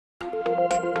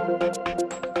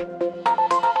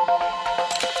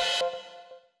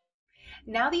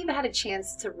Now that you've had a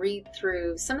chance to read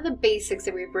through some of the basics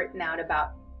that we've written out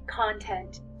about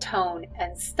content, tone,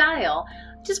 and style,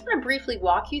 I just want to briefly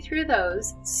walk you through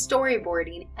those,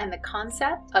 storyboarding, and the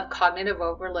concept of cognitive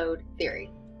overload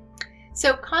theory.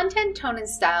 So content, tone, and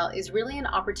style is really an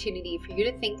opportunity for you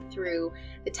to think through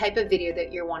the type of video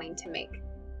that you're wanting to make.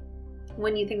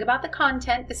 When you think about the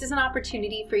content, this is an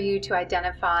opportunity for you to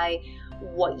identify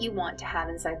what you want to have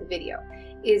inside the video.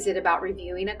 Is it about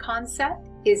reviewing a concept?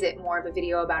 Is it more of a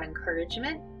video about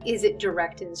encouragement? Is it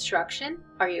direct instruction?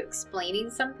 Are you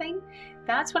explaining something?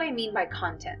 That's what I mean by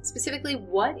content. Specifically,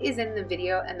 what is in the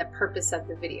video and the purpose of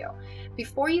the video.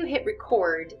 Before you hit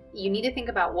record, you need to think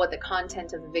about what the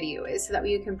content of the video is so that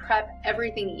you can prep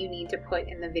everything that you need to put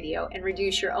in the video and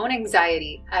reduce your own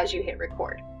anxiety as you hit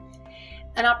record.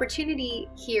 An opportunity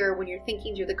here when you're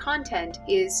thinking through the content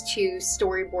is to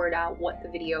storyboard out what the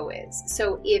video is.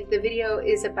 So if the video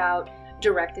is about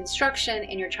direct instruction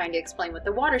and you're trying to explain what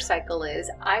the water cycle is,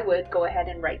 I would go ahead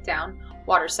and write down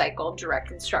water cycle,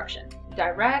 direct instruction.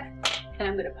 Direct, and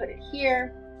I'm going to put it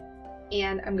here,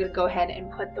 and I'm going to go ahead and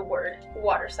put the word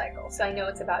water cycle. So I know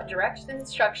it's about direct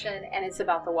instruction and it's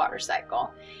about the water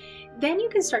cycle. Then you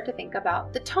can start to think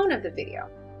about the tone of the video.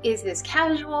 Is this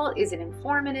casual? Is it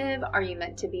informative? Are you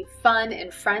meant to be fun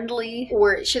and friendly?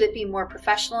 Or should it be more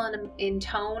professional in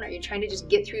tone? Are you trying to just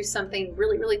get through something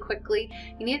really, really quickly?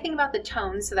 You need to think about the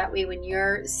tone so that way when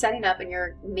you're setting up and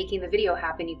you're making the video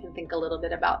happen, you can think a little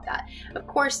bit about that. Of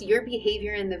course, your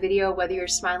behavior in the video, whether you're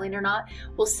smiling or not,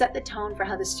 will set the tone for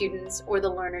how the students or the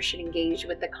learner should engage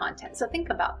with the content. So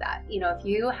think about that. You know, if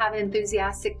you have an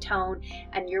enthusiastic tone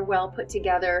and you're well put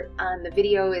together, the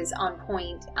video is on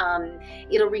point,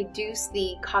 it'll reduce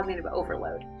the cognitive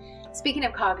overload. Speaking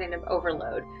of cognitive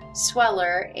overload,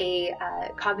 Sweller, a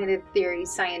cognitive theory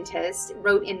scientist,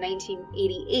 wrote in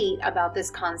 1988 about this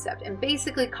concept. And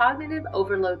basically, cognitive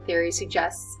overload theory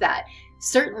suggests that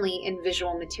certainly in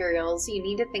visual materials, you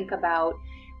need to think about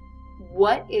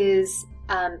what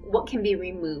can be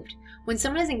removed. When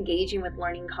someone is engaging with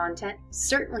learning content,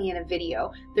 certainly in a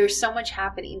video, there's so much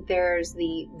happening. There's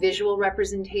the visual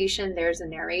representation, there's a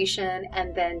narration,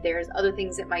 and then there's other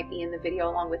things that might be in the video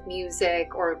along with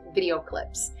music or video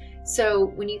clips. So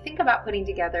when you think about putting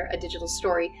together a digital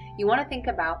story, you want to think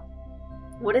about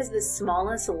what is the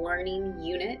smallest learning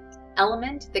unit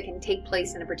element that can take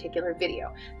place in a particular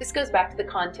video. This goes back to the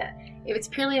content. If it's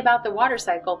purely about the water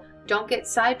cycle, don't get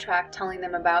sidetracked telling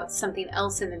them about something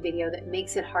else in the video that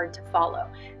makes it hard to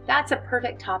follow. That's a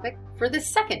perfect topic for the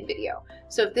second video.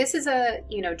 So if this is a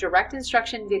direct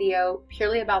instruction video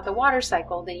purely about the water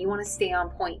cycle, then you want to stay on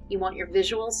point. You want your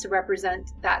visuals to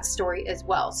represent that story as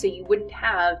well. So you wouldn't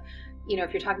have,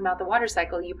 if you're talking about the water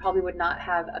cycle, you probably would not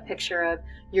have a picture of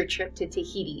your trip to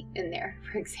Tahiti in there,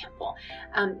 for example.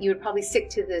 You would probably stick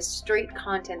to the straight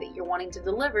content that you're wanting to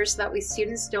deliver so that way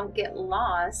students don't get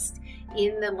lost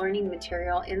in the learning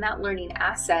material, in that learning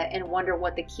asset, and wonder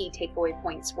what the key takeaway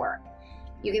points were.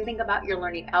 You can think about your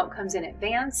learning outcomes in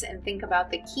advance and think about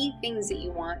the key things that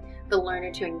you want the learner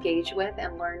to engage with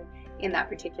and learn in that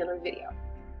particular video.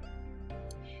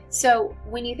 So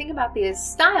when you think about the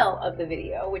style of the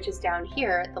video, which is down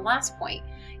here at the last point,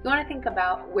 you want to think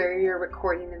about where you're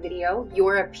recording the video,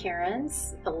 your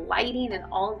appearance, the lighting, and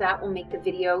all of that will make the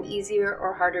video easier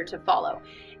or harder to follow.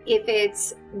 If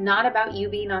it's not about you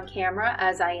being on camera,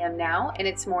 as I am now, and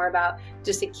it's more about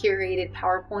just a curated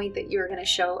PowerPoint that you're going to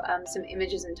show some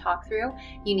images and talk through,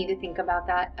 you need to think about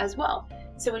that as well.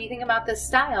 So when you think about the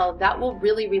style, that will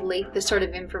really relate the sort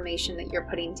of information that you're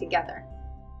putting together.